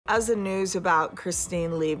As the news about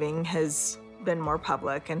Christine leaving has been more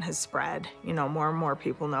public and has spread, you know, more and more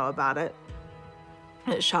people know about it,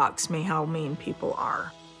 it shocks me how mean people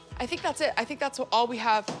are. I think that's it. I think that's all we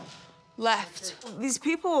have left. These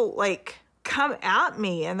people, like, come at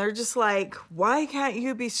me and they're just like, why can't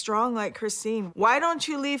you be strong like Christine? Why don't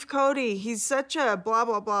you leave Cody? He's such a blah,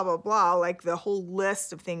 blah, blah, blah, blah, like the whole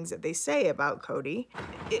list of things that they say about Cody.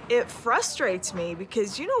 It frustrates me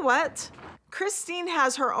because you know what? Christine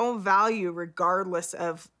has her own value regardless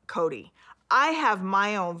of Cody. I have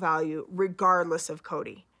my own value regardless of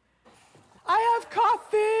Cody. I have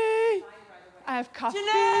coffee. I have coffee.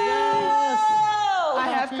 Janelle!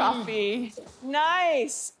 I have coffee.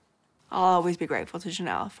 Nice. I'll always be grateful to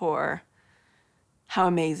Janelle for how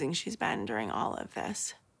amazing she's been during all of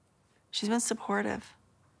this. She's been supportive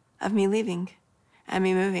of me leaving and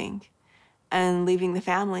me moving and leaving the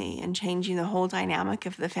family and changing the whole dynamic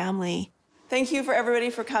of the family. Thank you for everybody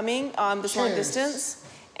for coming this long distance.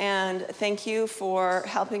 And thank you for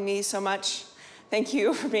helping me so much. Thank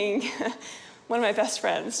you for being one of my best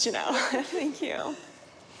friends, Janelle. Thank you.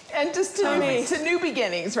 And just to new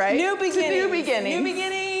beginnings, right? New beginnings. To new beginnings. New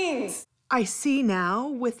beginnings. I see now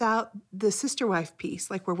without the sister wife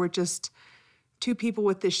piece, like where we're just two people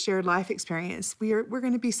with this shared life experience, we're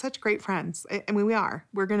going to be such great friends. I mean, we are.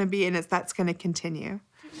 We're going to be, and that's going to continue.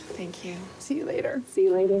 Thank you. See you later. See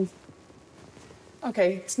you later.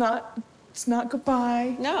 Okay, it's not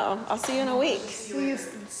goodbye. No, I'll see you in a week. See you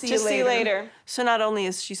See you later. So not only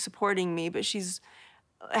is she supporting me, but she's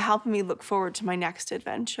helping me look forward to my next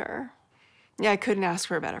adventure. Yeah, I couldn't ask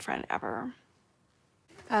for a better friend ever.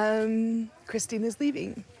 Christine is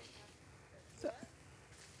leaving. So.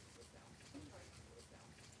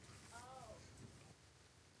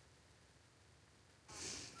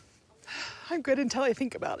 I'm good until I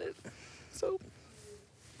think about it. So.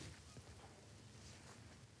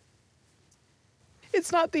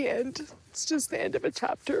 It's not the end. It's just the end of a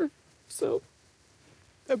chapter. So,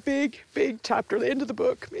 a big, big chapter, the end of the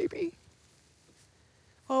book, maybe.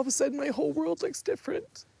 All of a sudden, my whole world looks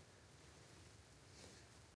different.